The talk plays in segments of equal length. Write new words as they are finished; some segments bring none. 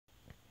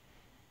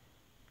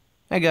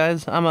Hey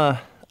guys, I'm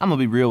gonna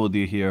be real with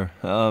you here.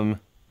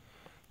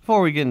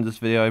 Before we get into this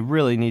video, I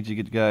really need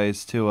you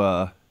guys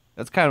to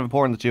it's kind of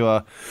important that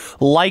you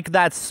like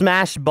that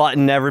smash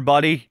button,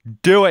 everybody.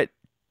 Do it.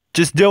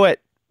 Just do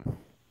it.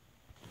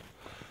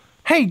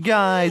 Hey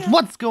guys,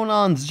 what's going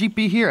on? It's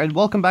GP here, and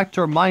welcome back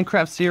to our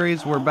Minecraft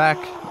series. We're back,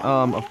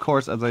 of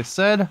course, as I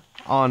said,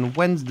 on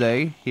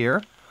Wednesday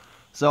here.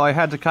 So I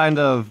had to kind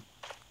of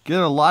get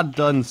a lot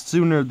done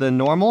sooner than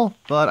normal,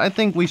 but I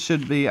think we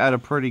should be at a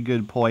pretty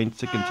good point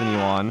to continue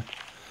on.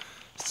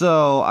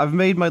 So I've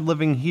made my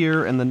living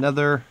here in the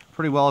Nether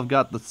pretty well. I've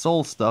got the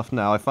soul stuff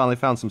now. I finally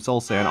found some soul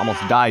sand.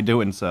 Almost died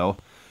doing so,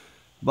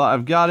 but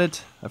I've got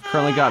it. I've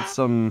currently got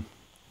some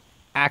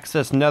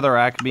access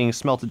netherrack being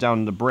smelted down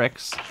into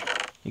bricks.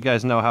 You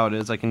guys know how it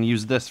is. I can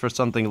use this for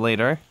something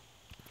later.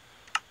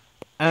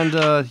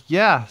 And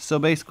yeah, so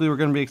basically we're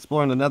going to be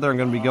exploring the Nether. I'm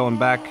going to be going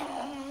back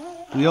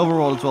to the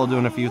overworld as well,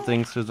 doing a few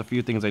things. There's a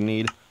few things I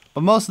need. But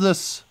most of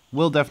this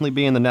will definitely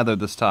be in the Nether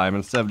this time,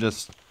 instead of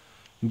just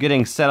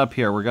getting set up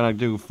here. We're going to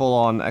do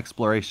full-on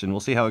exploration.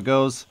 We'll see how it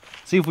goes.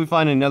 See if we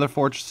find any Nether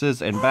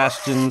fortresses and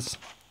bastions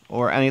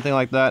or anything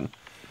like that.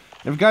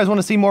 If you guys want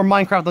to see more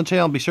Minecraft on the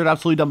channel, be sure to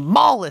absolutely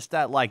demolish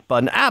that like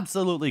button.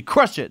 Absolutely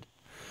crush it!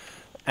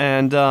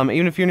 And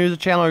even if you're new to the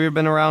channel or you've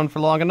been around for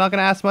long, I'm not going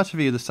to ask much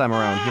of you this time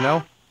around, you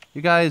know?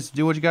 You guys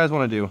do what you guys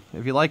want to do.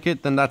 If you like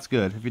it, then that's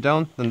good. If you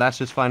don't, then that's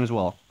just fine as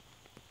well.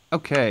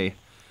 Okay,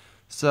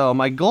 so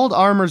my gold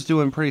armor's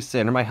doing pretty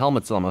standard. My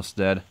helmet's almost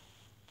dead.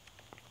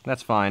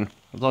 That's fine.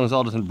 As long as it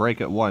all doesn't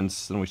break at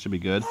once, then we should be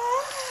good.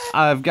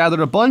 I've gathered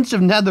a bunch of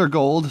nether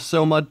gold,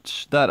 so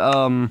much that,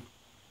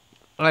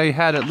 I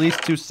had at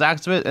least 2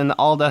 stacks of it, and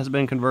all that has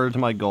been converted to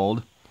my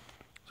gold.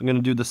 So I'm gonna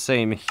do the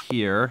same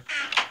here.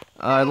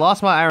 I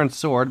lost my iron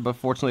sword, but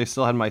fortunately I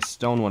still had my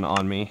stone one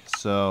on me,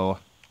 so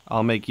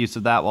I'll make use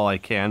of that while I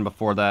can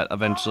before that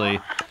eventually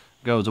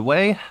goes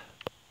away.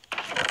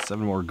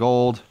 7 more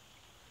gold.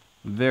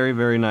 Very,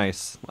 very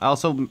nice. I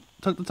also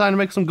took the time to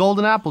make some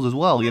golden apples as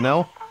well, you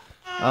know?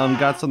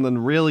 Got something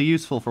really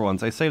useful for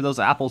once. I saved those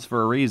apples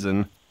for a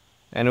reason,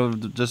 and it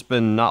would have just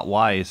been not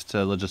wise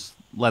to just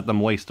let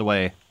them waste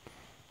away.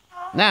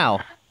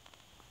 Now,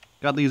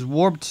 got these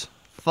warped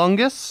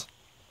fungus.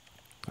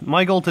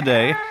 My goal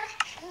today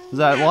is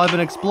that while I've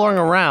been exploring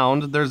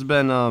around, there's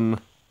been, I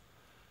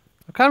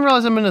kind of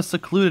realized I'm in a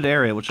secluded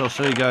area, which I'll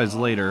show you guys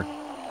later.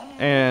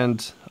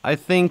 And I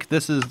think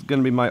this is going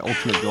to be my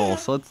ultimate goal.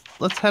 So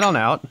let's head on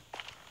out.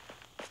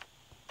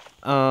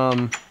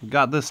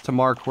 Got this to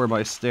mark where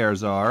my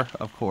stairs are,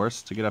 of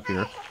course, to get up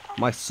here.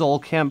 My soul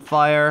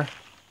campfire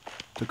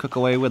to cook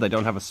away with. I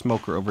don't have a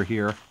smoker over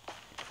here.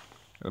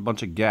 A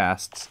bunch of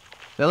ghasts.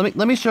 Now, let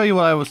me show you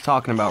what I was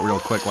talking about real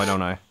quick, why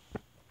don't I?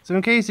 So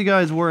in case you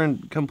guys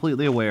weren't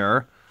completely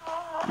aware,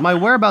 my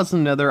whereabouts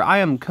in the Nether, I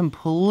am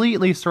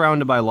completely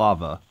surrounded by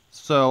lava.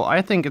 So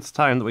I think it's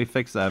time that we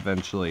fix that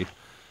eventually.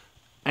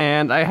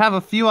 And I have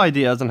a few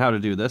ideas on how to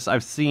do this.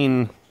 I've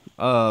seen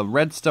a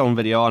redstone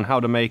video on how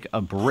to make a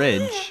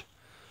bridge.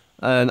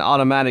 An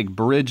automatic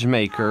bridge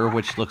maker,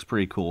 which looks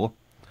pretty cool.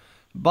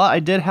 But I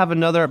did have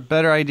another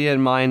better idea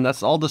in mind.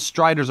 That's all the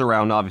striders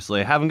around,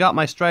 obviously. I haven't got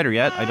my strider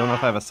yet. I don't know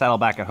if I have a saddle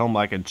back at home, but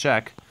I can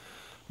check.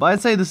 But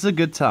I'd say this is a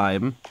good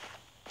time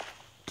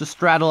to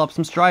straddle up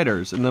some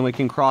striders, and then we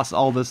can cross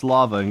all this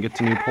lava and get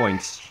to new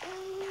points.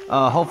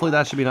 Hopefully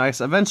that should be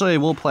nice. Eventually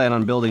we'll plan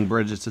on building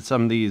bridges to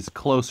some of these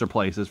closer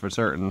places for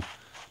certain.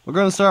 We're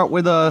going to start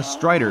with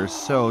striders,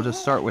 so to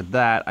start with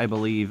that, I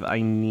believe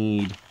I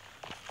need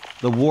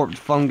the warped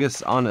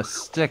fungus on a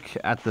stick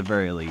at the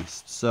very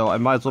least. So I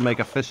might as well make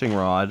a fishing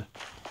rod.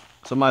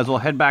 So I might as well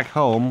head back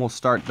home. We'll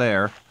start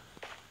there.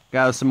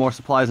 Gather some more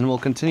supplies and we'll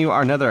continue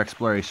our nether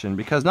exploration.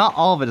 Because not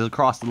all of it is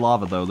across the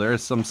lava though. There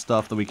is some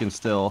stuff that I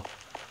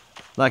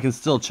can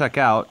still check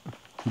out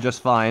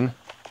just fine.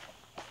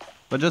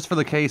 But just for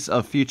the case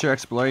of future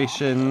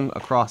exploration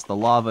across the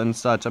lava and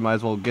such, I might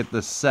as well get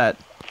this set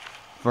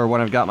for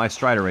when I've got my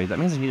strider ready. That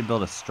means I need to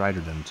build a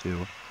strider den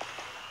too.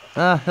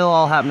 It'll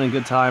all happen in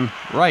good time.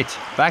 Right,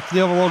 back to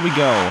the overworld we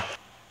go.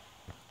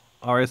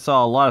 Already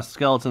saw a lot of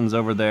skeletons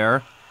over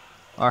there.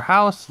 Our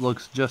house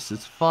looks just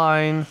as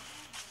fine.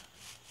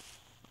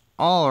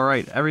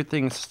 Alright,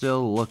 everything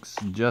still looks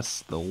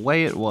just the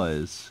way it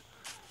was.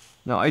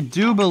 Now, I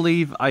do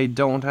believe I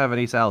don't have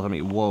any saddles on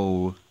me.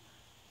 Whoa.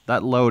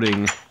 That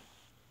loading.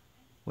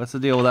 What's the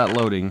deal with that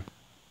loading?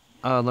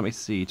 Let me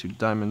see. 2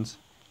 diamonds.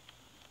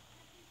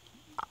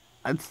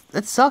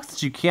 It sucks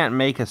that you can't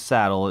make a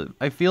saddle.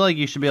 I feel like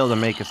you should be able to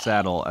make a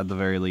saddle at the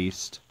very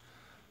least.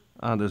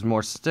 There's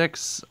more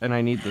sticks, and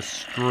I need the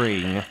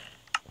string.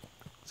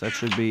 So that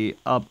should be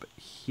up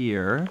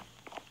here.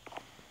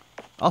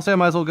 Also, I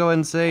might as well go ahead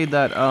and say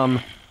that,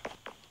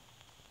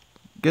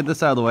 get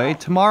this out of the way.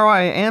 Tomorrow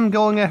I am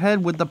going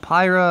ahead with the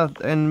Pyra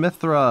and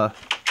Mithra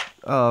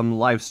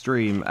live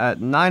stream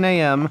at 9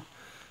 AM.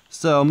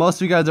 So most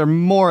of you guys are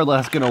more or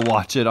less going to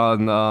watch it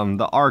on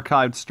the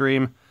archived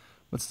stream.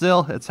 But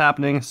still, it's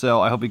happening,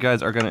 so I hope you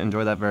guys are going to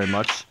enjoy that very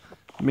much.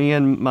 Me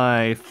and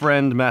my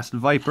friend Masked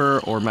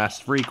Viper, or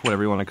Masked Freak,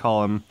 whatever you want to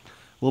call him,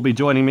 will be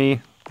joining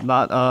me.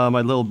 Not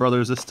my little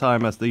brothers this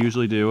time, as they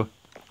usually do.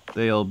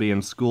 They'll be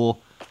in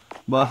school.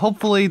 But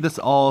hopefully this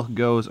all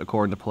goes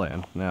according to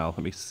plan. Now,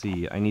 let me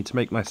see. I need to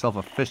make myself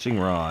a fishing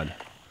rod.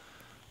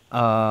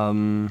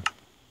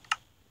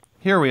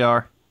 Here we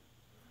are.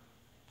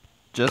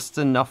 Just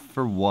enough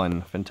for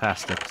one.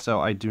 Fantastic. So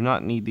I do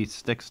not need these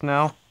sticks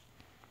now.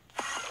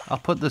 I'll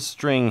put the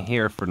string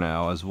here for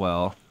now as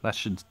well. That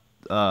should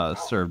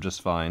serve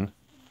just fine.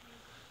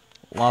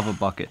 Lava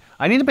bucket.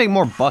 I need to make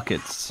more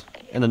buckets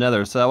in the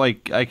Nether, so that way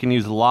I can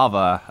use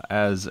lava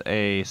as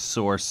a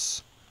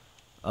source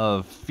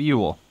of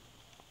fuel.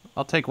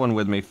 I'll take one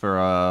with me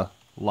for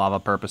lava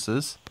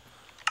purposes.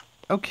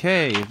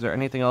 Okay, is there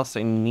anything else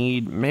I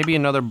need? Maybe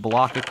another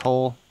block of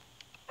coal?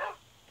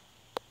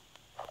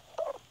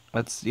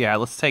 Let's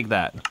take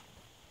that.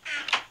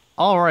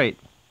 Alright.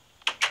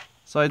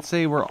 So I'd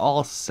say we're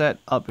all set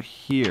up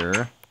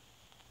here.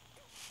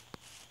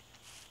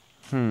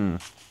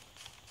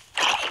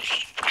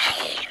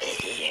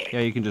 Yeah,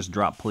 you can just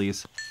drop,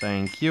 please.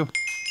 Thank you.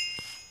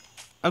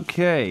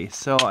 Okay,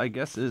 so I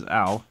guess it is...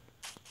 Ow.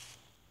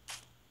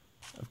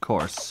 Of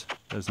course.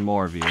 There's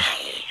more of you.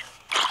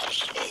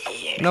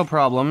 No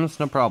problems,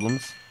 no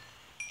problems.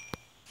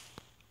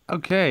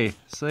 Okay,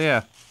 so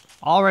yeah.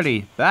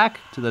 Alrighty, back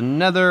to the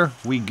Nether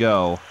we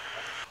go.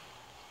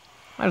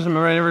 I just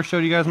remember I never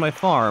showed you guys my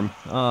farm,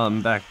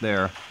 back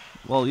there.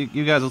 Well,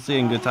 you guys will see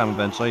in good time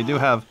eventually. I do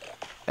have...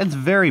 It's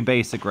very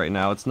basic right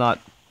now. It's not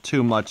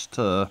too much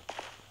to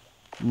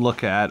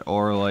look at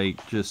or,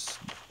 like, just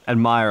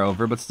admire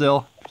over. But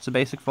still, it's a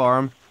basic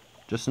farm.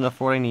 Just enough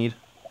for what I need.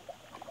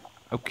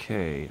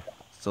 Okay.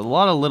 So a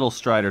lot of little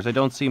striders. I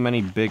don't see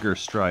many bigger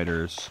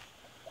striders.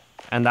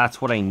 And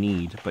that's what I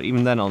need. But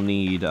even then I'll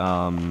need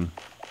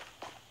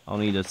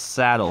a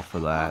saddle for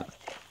that.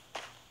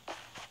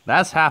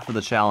 That's half of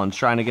the challenge,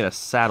 trying to get a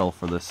saddle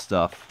for this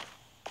stuff.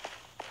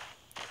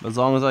 As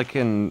long as I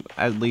can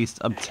at least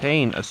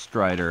obtain a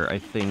strider, I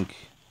think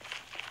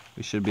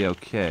we should be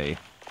okay.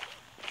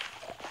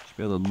 Should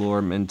be able to lure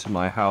him into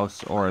my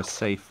house or a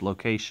safe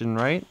location,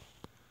 right?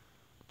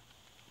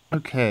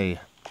 Okay.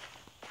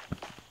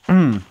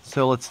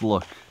 So let's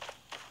look.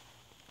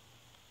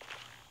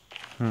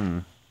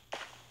 A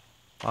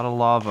lot of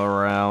lava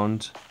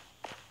around.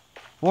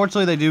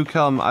 Fortunately, they do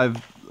come.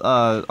 I've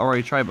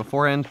already tried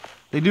beforehand.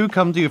 They do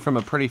come to you from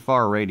a pretty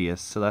far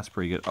radius, so that's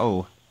pretty good.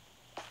 Oh.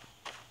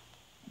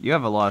 You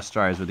have a lot of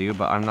striders with you,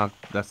 but I'm not...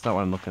 That's not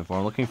what I'm looking for.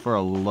 I'm looking for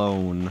a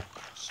lone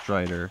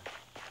strider.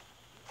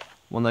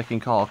 One that can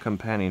call a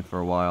companion for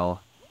a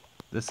while.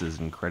 This is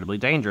incredibly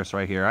dangerous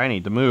right here. I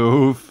need to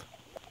move.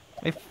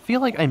 I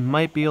feel like I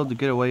might be able to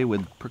get away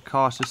with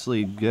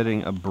precautiously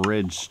getting a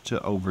bridge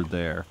to over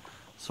there.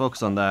 Let's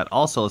focus on that.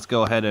 Also, let's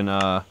go ahead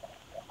and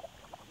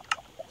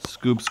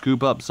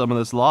scoop up some of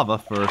this lava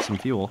for some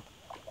fuel.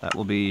 That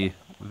will be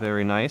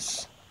very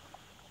nice.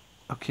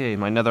 Okay,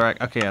 my netherrack.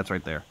 Okay, that's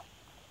right there.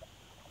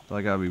 So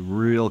I gotta be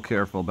real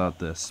careful about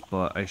this,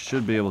 but I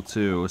should be able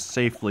to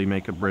safely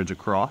make a bridge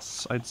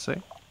across, I'd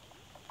say.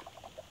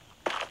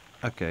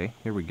 Okay,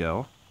 here we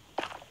go.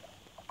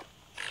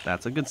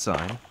 That's a good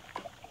sign.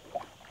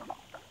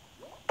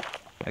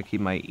 Gotta keep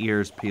my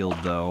ears peeled,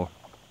 though,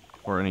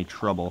 for any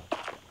trouble.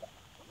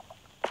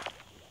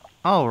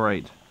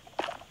 Alright.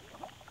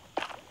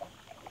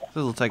 This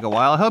will take a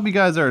while. I hope you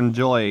guys are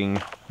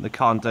enjoying the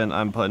content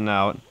I'm putting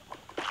out.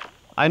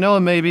 I know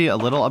it may be a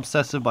little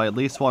obsessive, but I at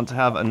least want to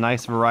have a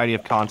nice variety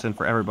of content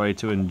for everybody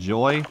to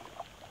enjoy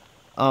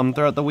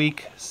throughout the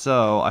week.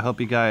 So I hope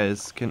you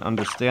guys can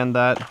understand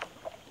that.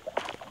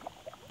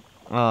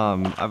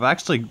 I've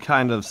actually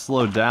kind of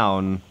slowed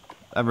down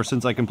ever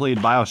since I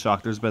completed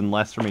BioShock. There's been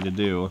less for me to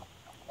do.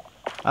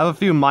 I have a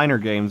few minor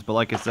games, but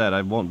like I said,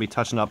 I won't be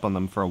touching up on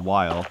them for a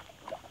while.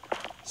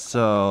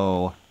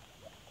 So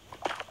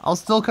I'll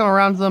still come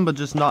around to them, but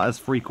just not as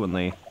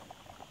frequently.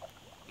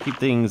 Keep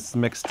things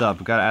mixed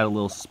up. Gotta add a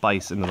little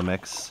spice into the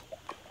mix.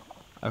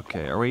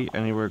 Okay, are we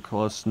anywhere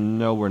close?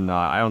 No, we're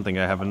not. I don't think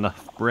I have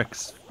enough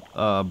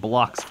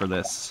blocks for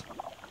this.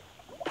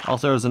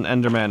 Also, there's an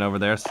Enderman over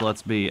there, so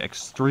let's be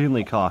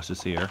extremely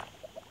cautious here.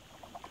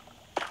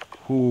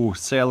 Ooh,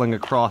 sailing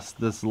across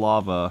this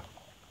lava.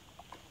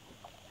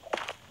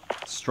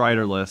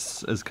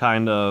 Striderless is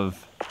kind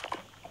of...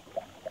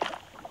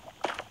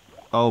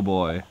 Oh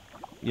boy.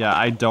 Yeah,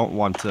 I don't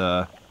want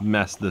to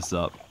mess this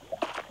up.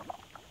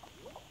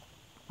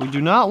 We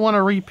do not want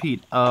a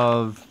repeat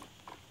of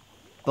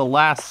the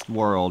last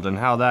world and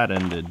how that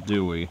ended,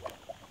 do we?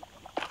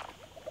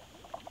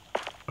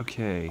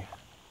 Okay.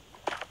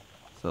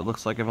 So it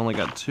looks like I've only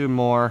got 2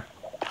 more.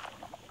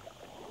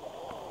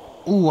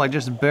 Ooh, I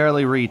just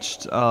barely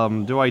reached.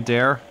 Do I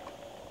dare?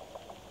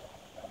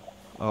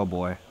 Oh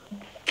boy.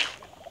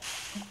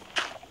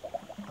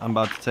 I'm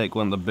about to take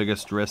one of the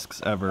biggest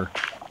risks ever.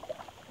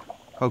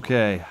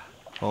 Okay.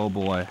 Oh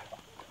boy.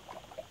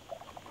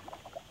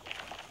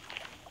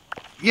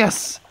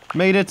 Yes!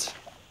 Made it!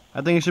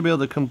 I think I should be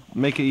able to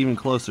make it even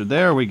closer.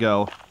 There we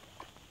go.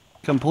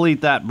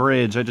 Complete that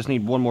bridge. I just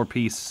need one more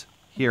piece.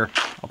 Here,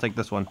 I'll take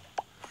this one.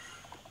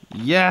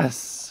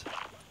 Yes!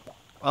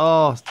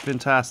 Oh,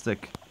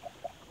 fantastic.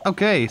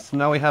 Okay, so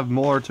now we have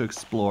more to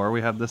explore.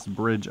 We have this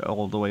bridge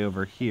all the way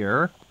over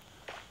here.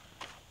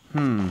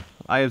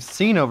 I have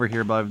seen over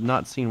here, but I've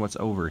not seen what's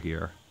over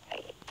here.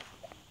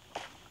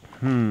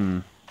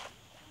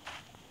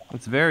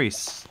 It's very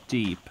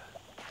steep.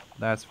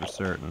 That's for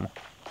certain.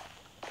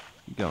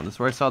 Keep going. This is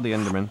where I saw the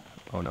Enderman.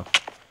 Oh no.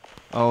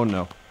 Oh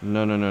no.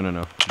 No, no, no, no,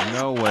 no.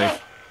 No way.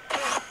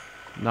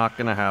 Not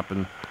gonna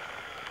happen.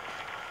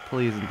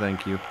 Please and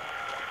thank you.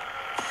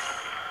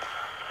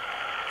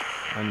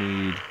 I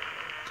need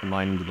to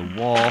mine into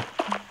the wall.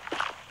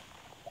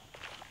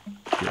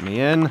 Get me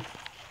in.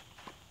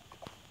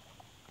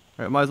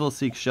 Alright, might as well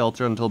seek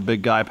shelter until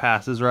big guy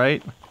passes,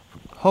 right?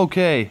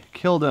 Okay,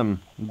 killed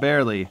him.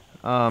 Barely.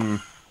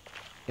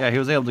 Yeah, he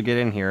was able to get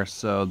in here,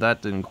 so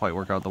that didn't quite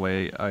work out the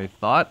way I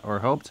thought or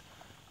hoped.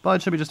 But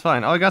it should be just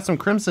fine. Oh, I got some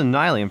Crimson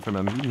Nylium from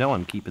him. You know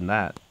I'm keeping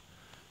that.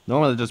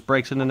 Normally it just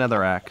breaks into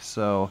Netherrack,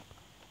 so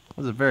it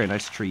was a very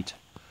nice treat.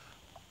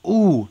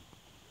 Ooh,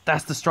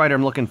 that's the Strider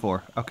I'm looking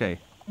for. Okay.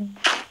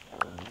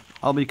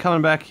 I'll be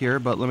coming back here,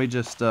 but let me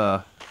just,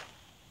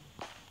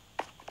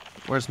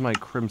 where's my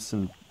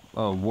Crimson,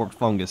 Warped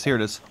Fungus? Here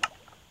it is.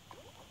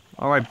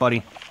 Alright,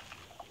 buddy.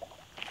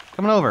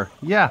 Coming over.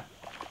 Yeah.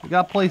 We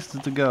got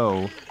places to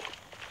go.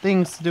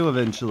 Things to do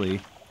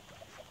eventually.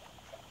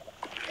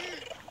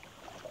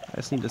 I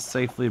just need to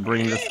safely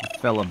bring this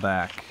fella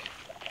back.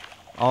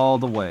 All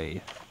the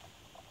way.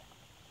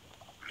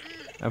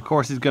 Of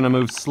course he's gonna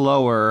move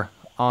slower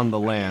on the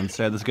land,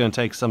 so this is gonna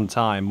take some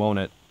time, won't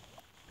it?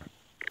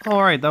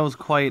 Alright, that was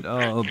quite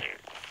a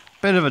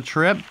bit of a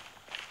trip.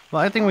 But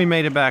I think we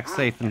made it back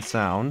safe and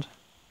sound.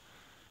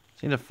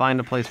 Just need to find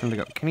a place for him to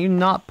go. Can you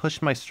not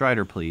push my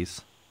Strider,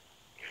 please?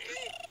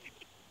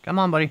 Come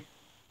on, buddy.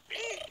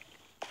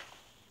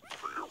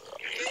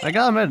 I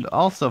gotta admit,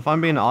 also, if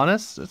I'm being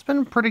honest, it's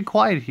been pretty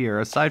quiet here.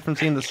 Aside from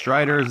seeing the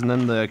Striders and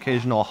then the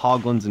occasional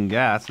Hoglins and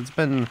gas, it's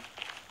been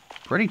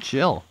pretty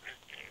chill.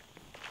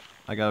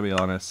 I gotta be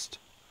honest.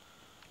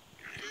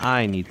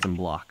 I need some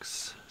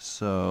blocks.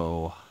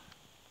 So,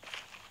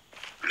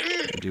 what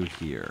do I do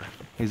here?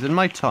 He's in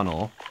my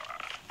tunnel.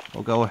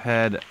 We'll go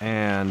ahead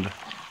and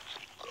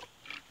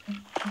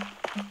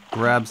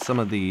grab some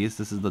of these.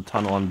 This is the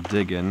tunnel I'm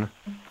digging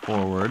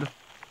forward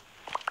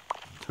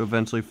to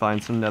eventually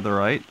find some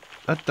netherite.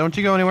 Don't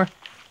you go anywhere.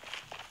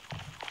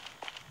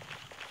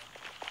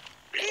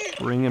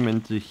 Bring him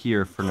into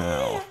here for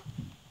now.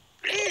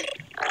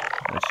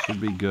 That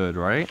should be good,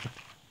 right?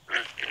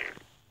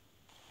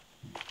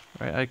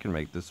 Right, I can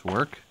make this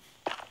work.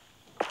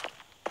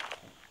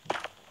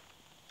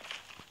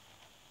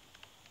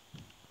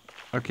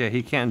 Okay,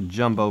 he can't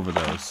jump over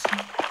those.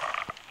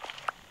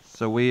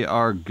 So we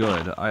are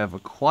good. I have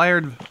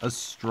acquired a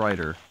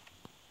Strider.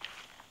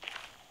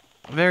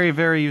 Very,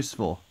 very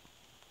useful.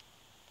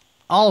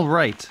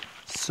 Alright,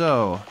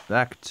 so,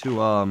 back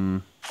to,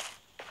 I'm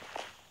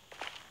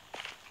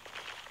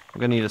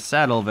gonna need a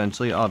saddle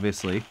eventually,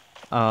 obviously.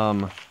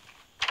 Now,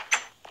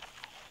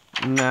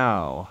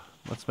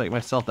 let's make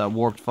myself that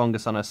warped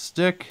fungus on a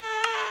stick.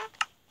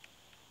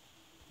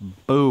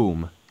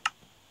 Boom.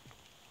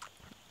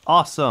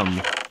 Awesome.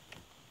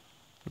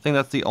 I think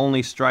that's the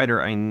only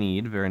Strider I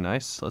need. Very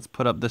nice. Let's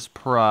put up this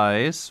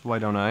prize. Why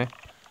don't I?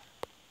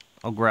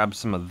 I'll grab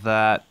some of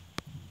that.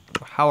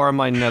 How are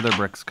my nether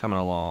bricks coming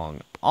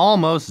along?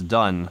 Almost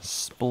done.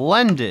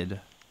 Splendid.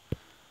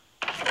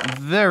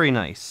 Very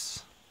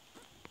nice.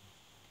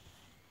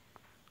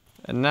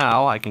 And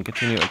now I can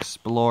continue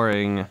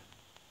exploring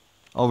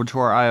over to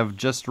where I have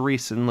just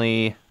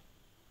recently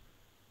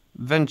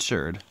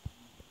ventured.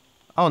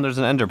 Oh, and there's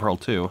an ender pearl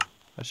too.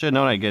 I should have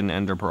known I'd get an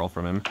ender pearl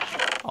from him.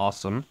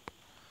 Awesome.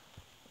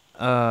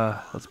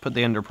 Let's put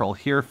the ender pearl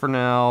here for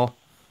now.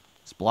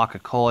 This block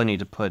of coal I need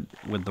to put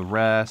with the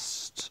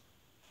rest.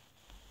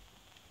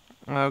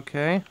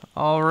 Okay,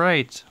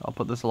 alright. I'll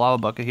put this lava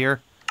bucket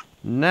here.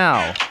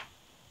 Now,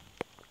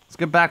 let's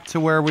get back to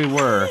where we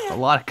were. A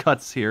lot of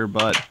cuts here,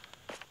 but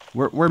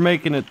we're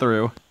making it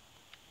through.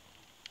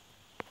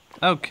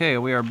 Okay,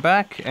 we are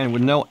back, and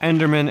with no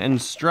Endermen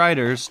and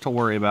Striders to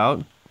worry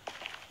about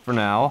for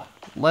now,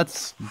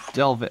 let's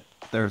delve it.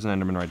 There's an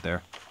Enderman right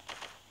there.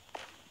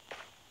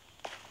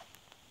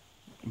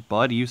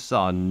 Bud, you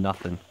saw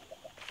nothing.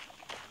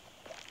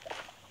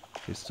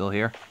 He's still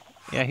here?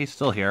 Yeah, he's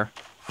still here.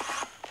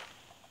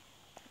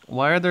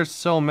 Why are there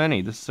so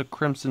many? This is a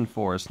crimson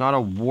forest, not a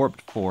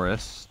warped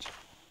forest.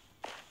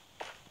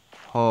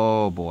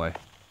 Oh boy.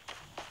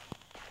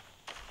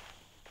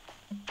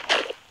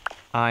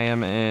 I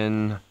am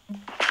in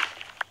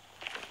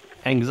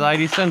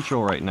Anxiety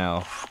Central right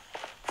now.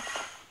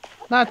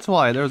 That's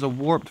why, there's a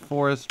warped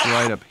forest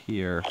right up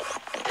here.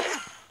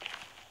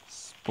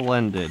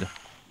 Splendid.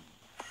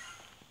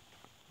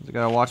 I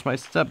gotta watch my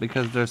step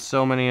because there's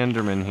so many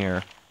Endermen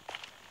here.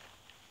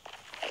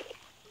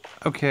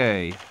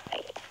 Okay.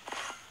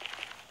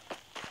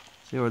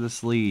 See where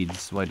this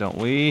leads, why don't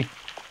we?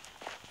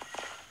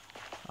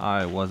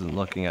 I wasn't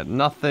looking at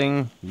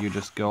nothing. You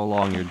just go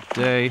along your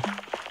day.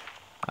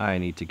 I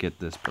need to get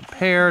this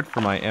prepared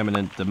for my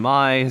imminent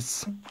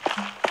demise.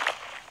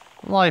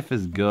 Life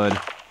is good.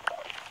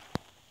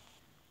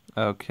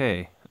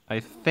 Okay, I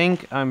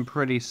think I'm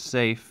pretty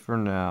safe for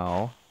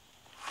now.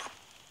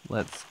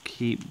 Let's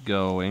keep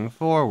going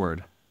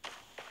forward.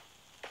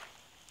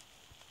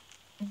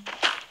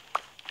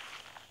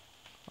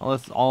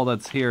 All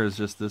that's here is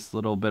just this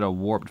little bit of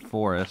warped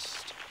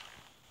forest.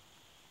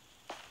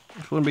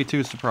 Which wouldn't be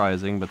too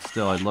surprising, but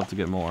still, I'd love to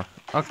get more.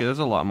 Okay, there's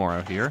a lot more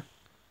out here.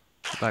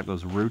 Get back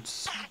those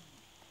roots.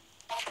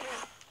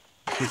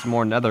 See some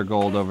more nether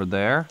gold over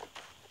there.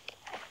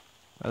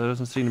 There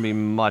doesn't seem to be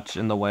much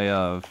in the way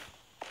of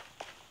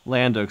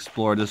land to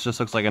explore. This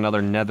just looks like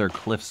another nether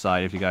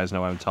cliffside, if you guys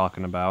know what I'm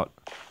talking about.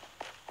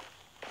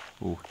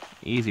 Ooh,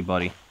 easy,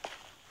 buddy.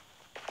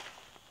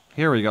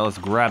 Here we go, let's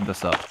grab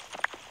this up.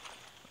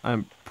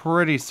 I'm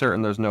pretty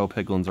certain there's no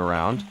piglins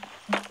around.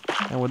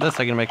 And with this,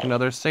 I can make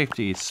another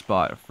safety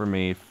spot for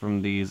me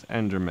from these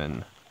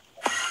endermen.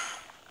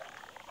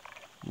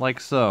 Like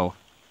so.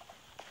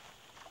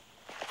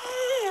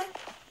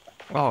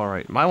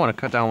 Alright, might want to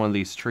cut down one of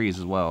these trees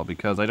as well,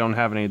 because I don't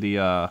have any of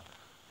the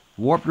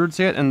warp roots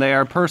yet, and they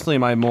are personally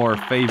my more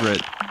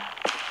favorite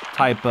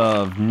type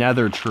of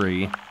nether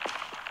tree.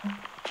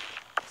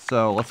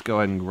 So let's go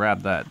ahead and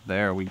grab that.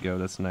 There we go,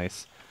 that's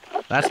nice.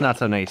 That's not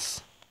so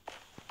nice.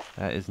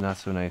 That is not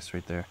so nice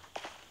right there.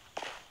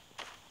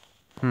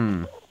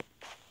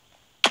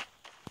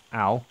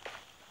 Ow.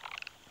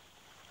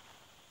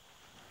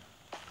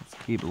 Let's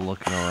keep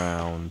looking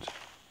around.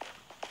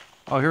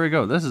 Oh, here we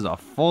go. This is a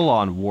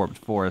full-on warped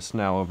forest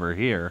now over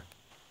here.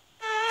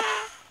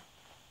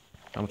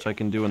 How much I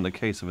can do in the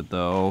case of it,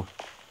 though.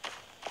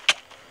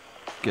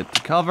 Get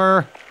to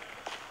cover.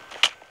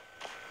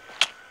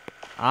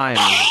 I am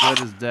as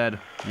good as dead.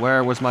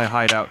 Where was my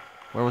hideout?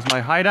 Where was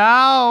my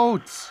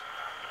hideout?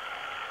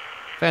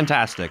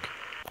 Fantastic.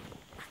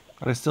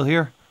 Are they still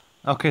here?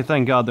 Okay,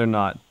 thank God they're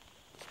not.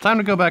 It's time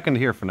to go back into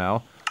here for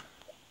now.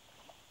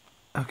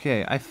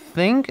 Okay, I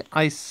think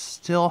I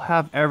still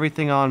have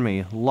everything on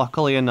me,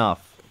 luckily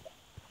enough.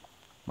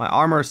 My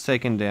armor's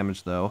taken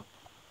damage, though.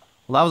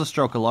 Well, that was a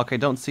stroke of luck. I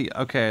don't see...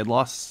 Okay, I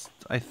lost,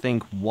 I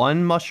think,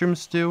 1 mushroom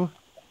stew.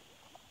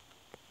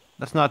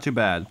 That's not too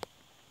bad.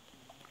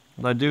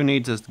 But I do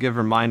need to give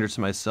reminders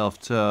to myself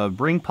to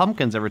bring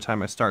pumpkins every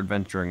time I start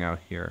venturing out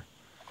here.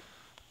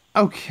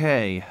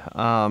 Okay,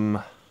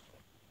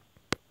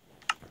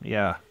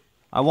 yeah.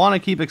 I want to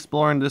keep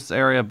exploring this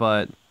area,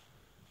 but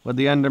with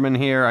the Enderman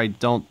here, I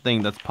don't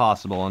think that's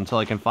possible until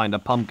I can find a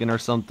pumpkin or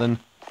something.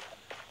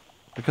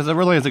 Because it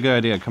really is a good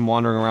idea, come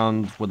wandering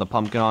around with a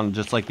pumpkin on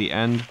just like the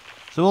end.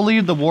 So we'll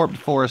leave the warped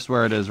forest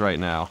where it is right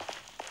now.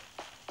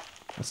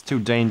 It's too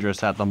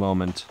dangerous at the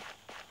moment.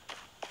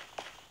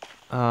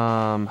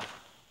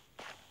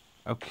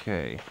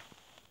 Okay.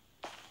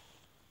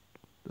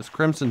 This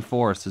Crimson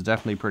Forest is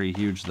definitely pretty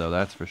huge though,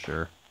 that's for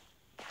sure.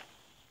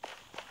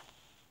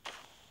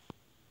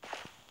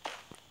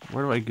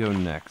 Where do I go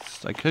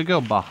next? I could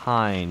go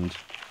behind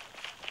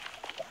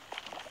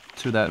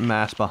to that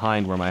mass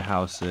behind where my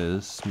house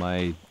is.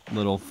 My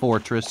little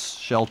fortress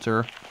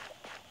shelter.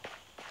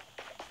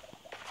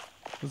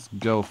 Let's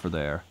go for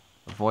there.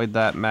 Avoid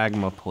that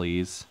magma,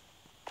 please.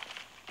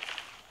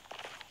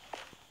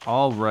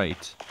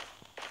 Alright.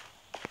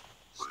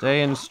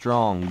 Staying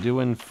strong,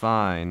 doing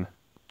fine.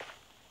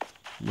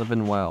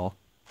 Living well.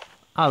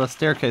 Ah, the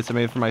staircase I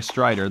made for my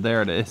strider.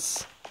 There it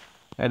is.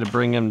 I had to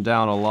bring him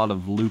down a lot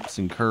of loops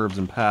and curves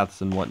and paths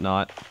and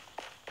whatnot.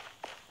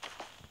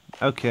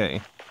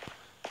 Okay.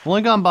 I've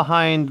only gone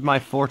behind my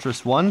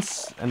fortress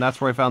once, and that's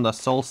where I found the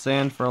soul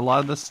sand for a lot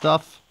of this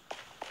stuff.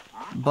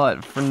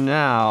 But for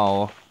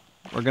now,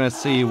 we're gonna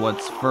see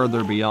what's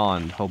further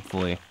beyond,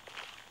 hopefully.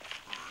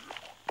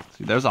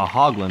 See, there's a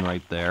hoglin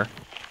right there.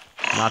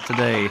 Not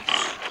today.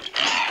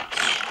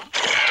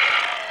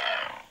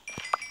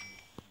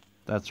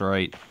 That's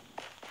right.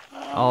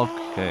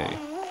 Okay.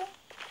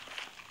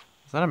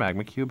 Is that a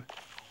magma cube? I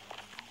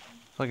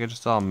feel like I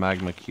just saw a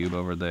magma cube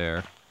over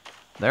there.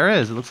 There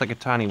is. It looks like a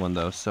tiny one,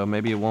 though, so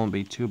maybe it won't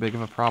be too big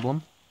of a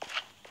problem.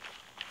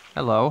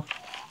 Hello.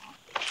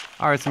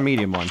 Alright, it's a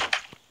medium one.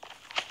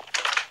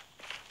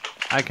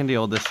 I can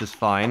deal with this just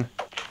fine.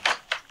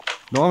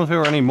 Normally, if there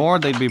were any more,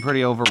 they'd be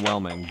pretty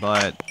overwhelming,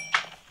 but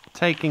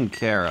taken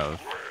care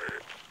of.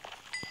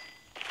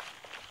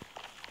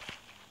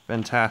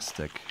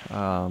 Fantastic.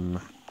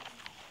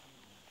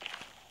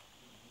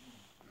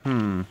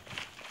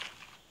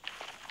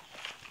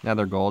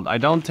 Nether gold. I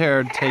don't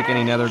dare take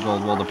any nether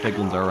gold while the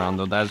piglins are around,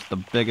 though. That's the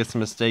biggest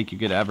mistake you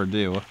could ever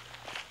do.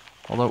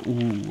 Although,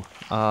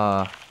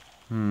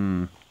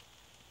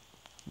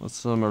 What's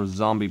some more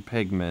zombie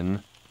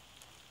pigmen?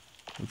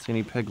 Don't see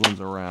any piglins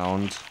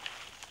around.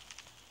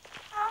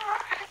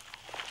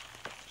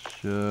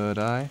 Should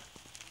I?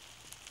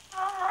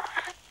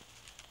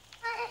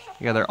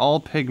 Yeah, they're all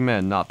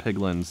pigmen, not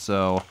piglins,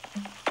 so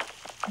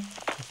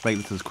let's make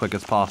this as quick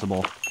as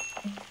possible.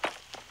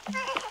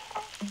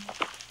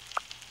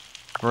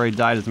 I've already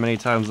died as many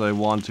times as I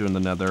want to in the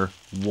nether.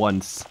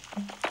 Once.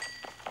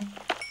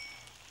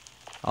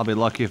 I'll be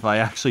lucky if I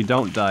actually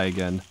don't die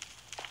again.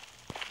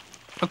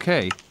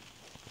 Okay.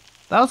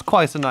 That was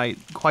quite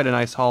a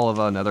nice haul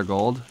of nether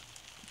gold.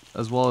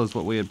 as well as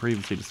what we had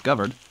previously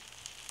discovered.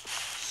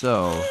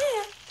 So,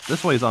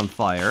 this way's on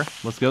fire.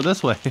 Let's go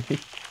this way.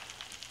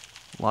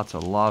 Lots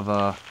of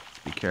lava.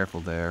 Be careful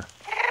there.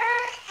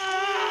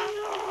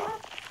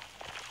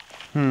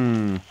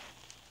 The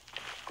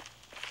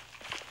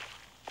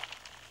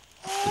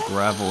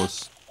gravel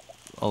is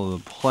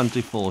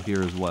plentiful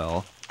here as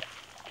well.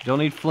 Don't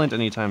need flint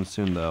anytime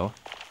soon, though.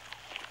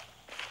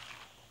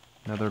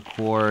 Nether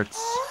quartz.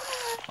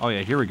 Oh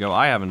yeah, here we go.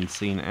 I haven't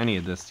seen any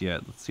of this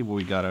yet. Let's see what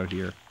we got out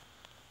here.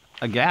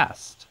 A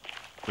ghast.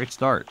 Great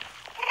start.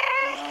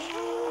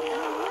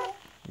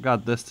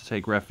 Got this to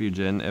take refuge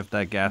in if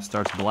that gas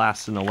starts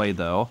blasting away,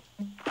 though.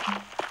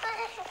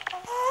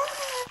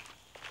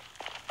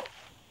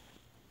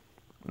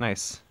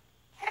 Nice.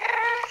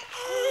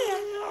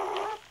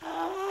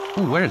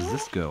 Ooh, where does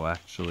this go,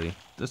 actually?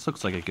 This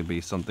looks like it could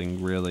be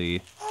something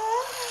really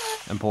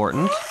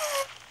important.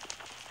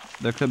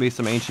 There could be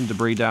some ancient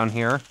debris down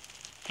here.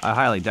 I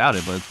highly doubt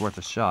it, but it's worth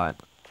a shot.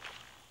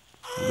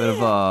 A bit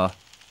of a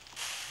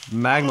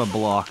magma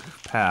block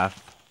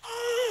path.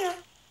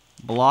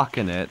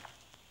 Blocking it.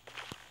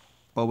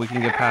 But we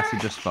can get past it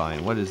just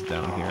fine. What is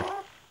down here?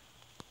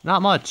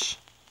 Not much.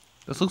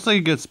 This looks like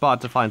a good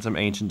spot to find some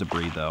ancient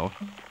debris, though.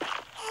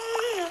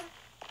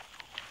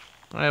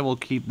 I will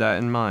keep that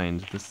in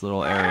mind, this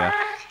little area.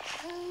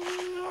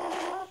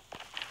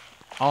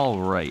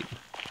 Alright.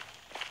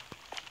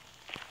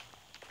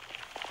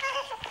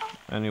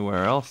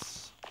 Anywhere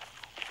else?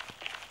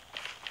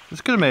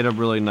 This could have made a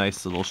really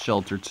nice little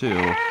shelter,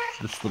 too.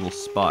 This little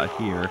spot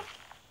here.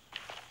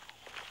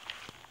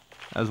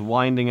 As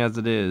winding as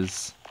it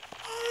is.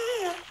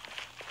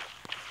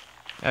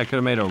 Yeah, I could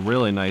have made a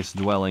really nice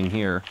dwelling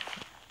here.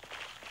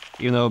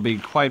 Even though it would be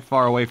quite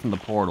far away from the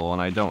portal,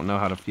 and I don't know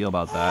how to feel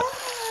about that.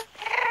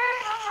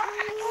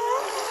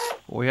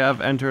 We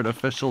have entered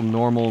official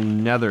normal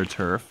nether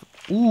turf.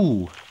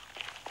 Ooh!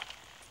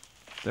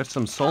 There's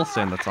some soul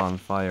sand that's on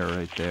fire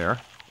right there.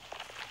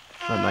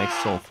 A nice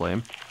soul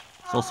flame.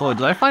 Soul,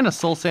 did I find a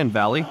soul sand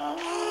valley?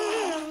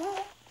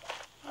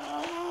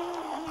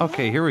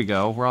 Okay, here we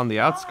go. We're on the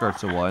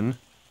outskirts of one.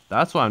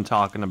 That's what I'm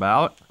talking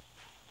about.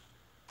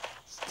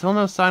 Still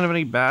no sign of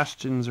any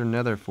bastions or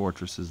nether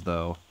fortresses,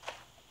 though.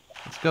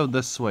 Let's go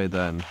this way,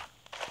 then.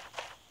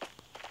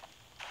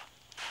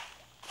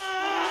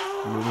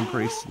 Moving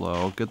pretty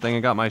slow. Good thing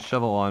I got my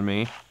shovel on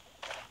me.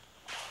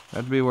 I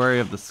have to be wary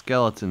of the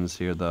skeletons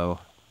here, though.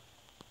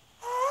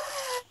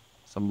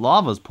 Some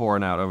lava's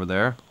pouring out over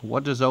there.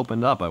 What just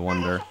opened up, I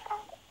wonder?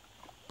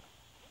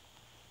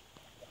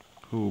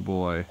 Oh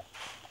boy.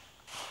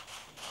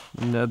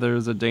 Nether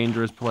is a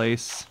dangerous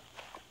place.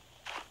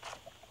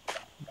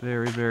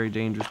 Very, very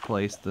dangerous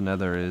place the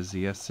Nether is.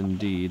 Yes,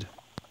 indeed.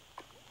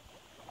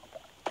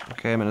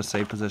 Okay, I'm in a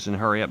safe position.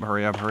 Hurry up,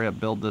 hurry up, hurry up.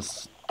 Build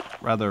this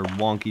rather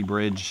wonky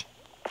bridge.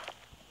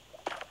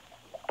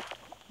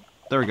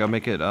 There we go.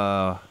 Make it,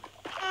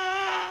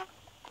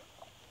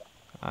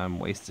 I'm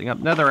wasting up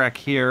netherrack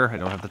here. I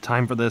don't have the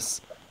time for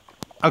this.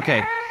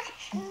 Okay.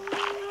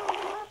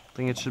 I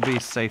think it should be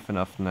safe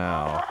enough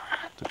now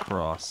to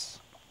cross.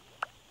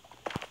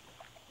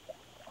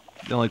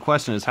 The only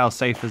question is, how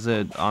safe is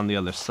it on the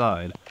other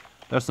side?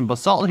 There's some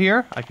basalt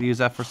here. I could use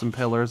that for some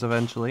pillars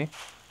eventually.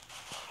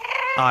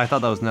 Oh, I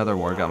thought that was nether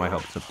wart. Got my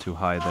hopes up too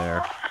high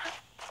there.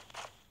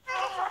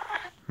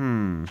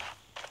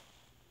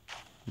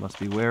 Must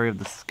be wary of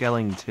the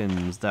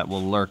skeletons that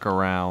will lurk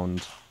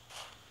around.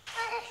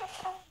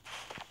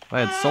 If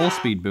I had soul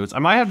speed boots, I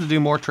might have to do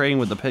more trading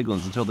with the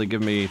piglins until they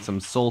give me some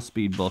soul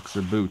speed books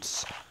or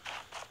boots.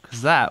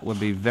 Because that would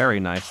be very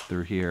nice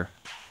through here.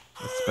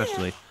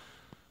 Especially.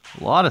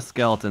 A lot of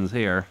skeletons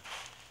here.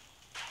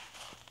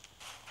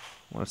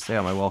 I want to stay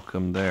on my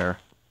welcome there.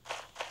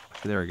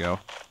 Okay, there we go.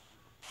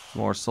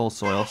 More soul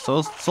soil.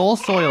 So, soul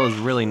soil is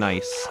really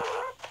nice.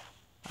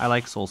 I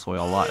like soul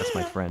soil a lot. It's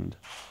my friend.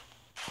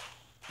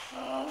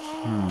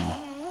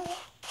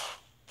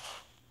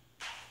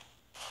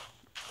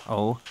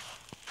 Oh.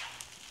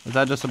 Is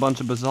that just a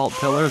bunch of basalt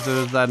pillars,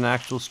 or is that an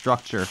actual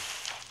structure?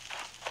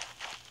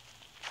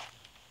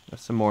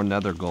 There's some more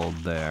nether gold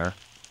there.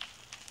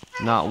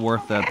 Not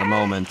worth it at the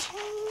moment.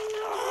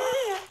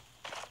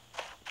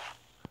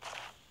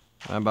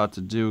 I'm about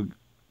to do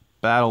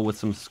battle with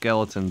some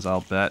skeletons,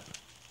 I'll bet.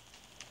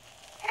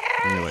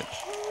 I knew it.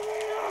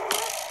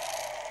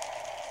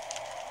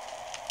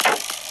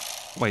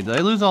 Wait, did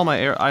I lose all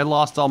my I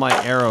lost all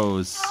my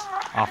arrows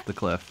off the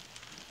cliff.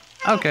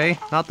 Okay,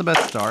 not the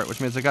best start, which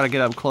means I gotta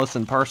get up close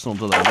and personal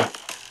to them.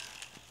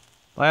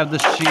 I have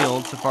this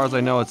shield, so far as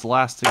I know it's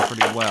lasting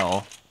pretty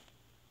well.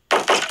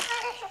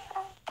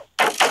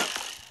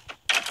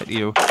 Hit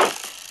you.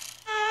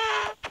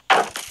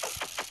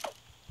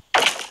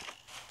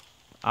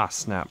 Ah,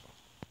 snap.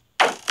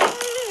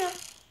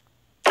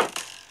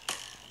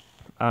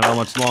 I don't know how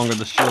much longer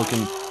the shield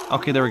can...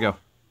 Okay, there we go.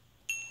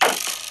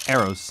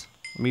 Arrows.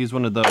 Let me use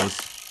one of those.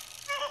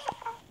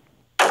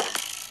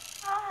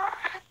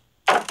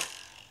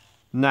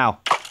 Now.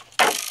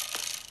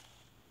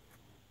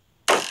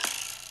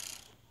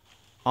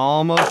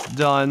 Almost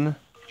done.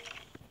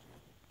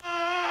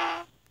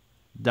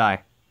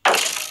 Die.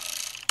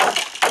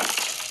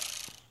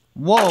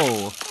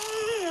 Whoa!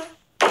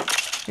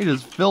 He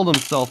just filled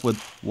himself with...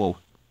 Whoa.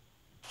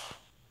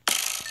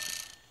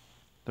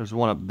 There's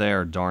one up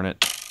there, darn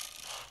it.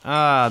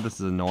 Ah, this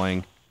is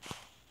annoying.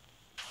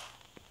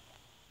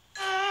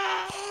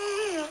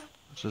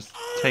 Let's just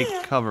take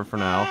cover for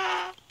now.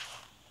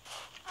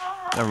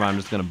 Never mind, I'm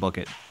just gonna book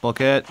it.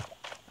 Book it.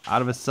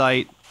 Out of his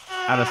sight.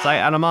 Out of sight,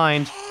 out of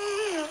mind.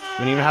 You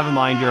don't even have a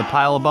mind, you're a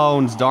pile of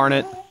bones, darn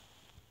it.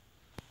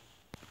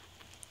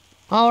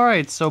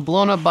 Alright, so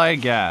blown up by a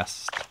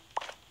ghast.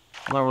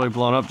 Not really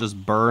blown up,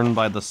 just burned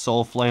by the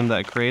soul flame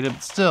that it created,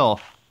 but still.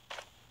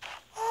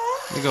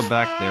 Let me go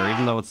back there,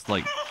 even though it's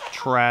like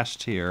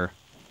trashed here.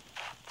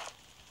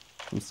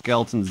 Some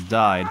skeletons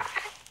died.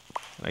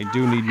 I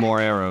do need more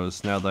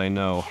arrows now that I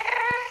know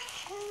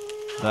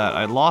that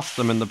I lost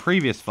them in the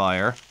previous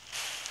fire.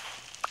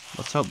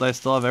 Let's hope that I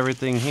still have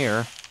everything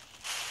here.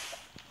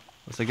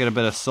 Let's get a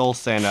bit of soul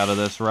sand out of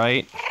this,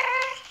 right?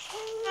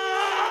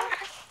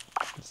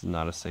 This is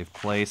not a safe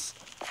place.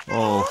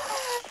 Oh,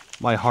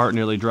 my heart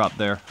nearly dropped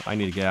there. I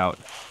need to get out.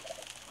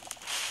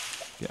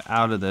 Get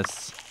out of this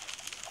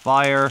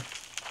fire.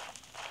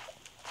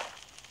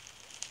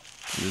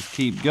 Just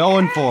keep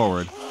going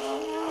forward.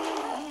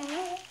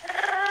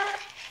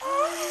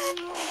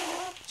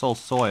 Soul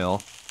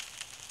soil.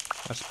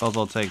 I suppose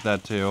I'll take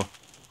that too.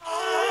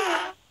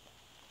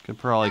 Could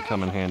probably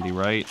come in handy,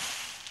 right?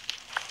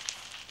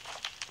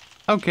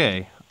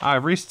 Okay,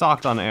 I've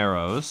restocked on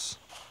arrows.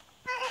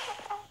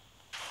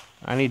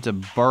 I need to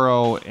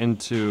burrow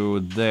into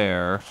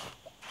there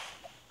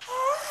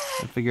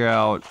and figure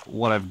out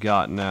what I've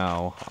got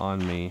now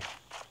on me.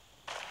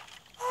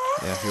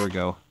 Yeah, here we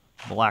go.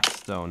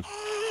 Blackstone.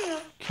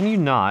 Can you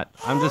not?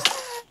 I'm just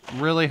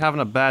really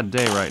having a bad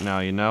day right now,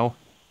 you know?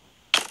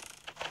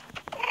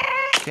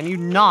 Can you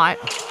not?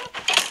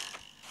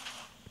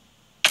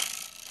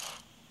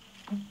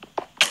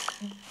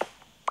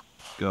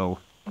 Go.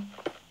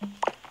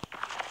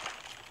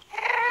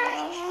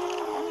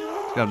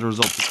 It's got the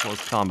results of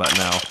close combat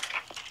now.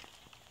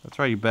 That's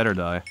right, you better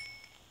die.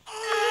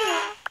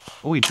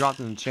 Oh, he dropped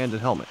an enchanted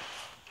helmet.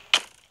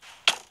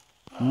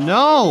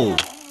 No!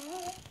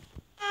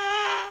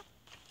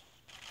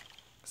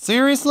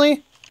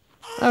 Seriously?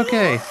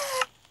 Okay.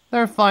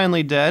 They're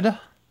finally dead.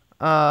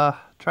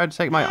 Tried to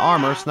take my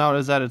armor, so now it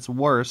is at its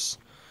worst.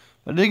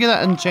 But I did get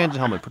that enchanted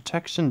helmet.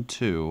 Protection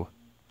 2.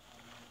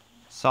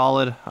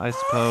 Solid, I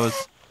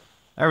suppose.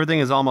 Everything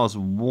is almost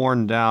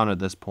worn down at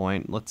this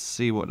point. Let's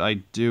see what I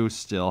do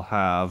still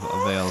have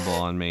available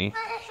on me.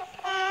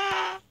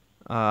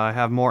 I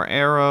have more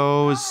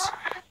arrows.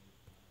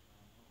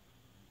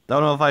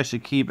 Don't know if I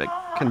should keep it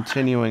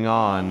continuing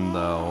on,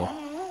 though.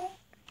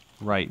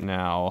 Right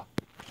now.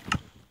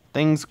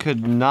 Things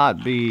could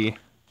not be...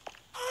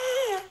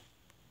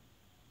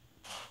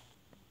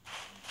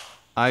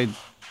 I'd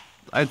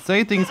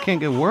say things can't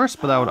get worse,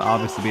 but that would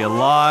obviously be a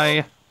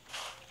lie.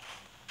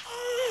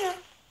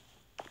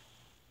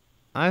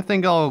 I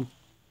think I'll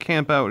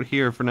camp out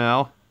here for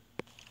now.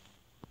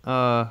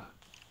 Yeah,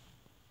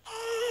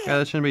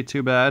 that shouldn't be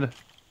too bad.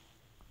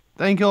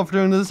 Thank you all for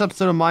doing this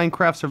episode of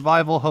Minecraft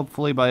Survival.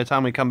 Hopefully by the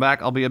time we come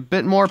back, I'll be a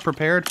bit more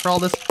prepared for all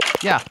this.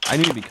 Yeah, I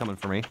knew you'd be coming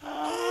for me.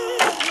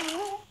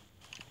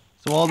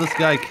 So while this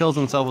guy kills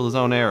himself with his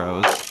own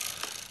arrows,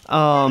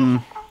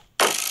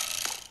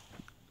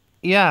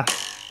 yeah,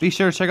 be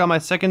sure to check out my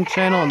second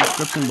channel in the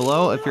description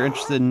below if you're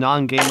interested in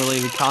non-game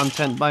related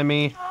content by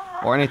me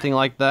or anything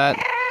like that.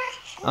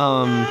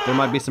 There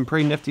might be some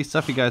pretty nifty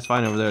stuff you guys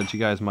find over there that you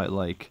guys might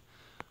like.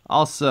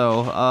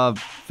 Also,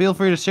 feel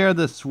free to share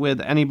this with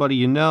anybody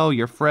you know,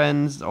 your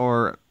friends,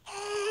 or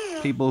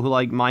people who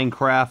like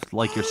Minecraft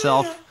like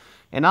yourself.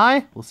 And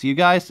I will see you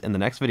guys in the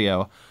next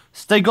video.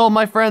 Stay gold,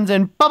 my friends,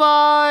 and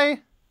bye-bye!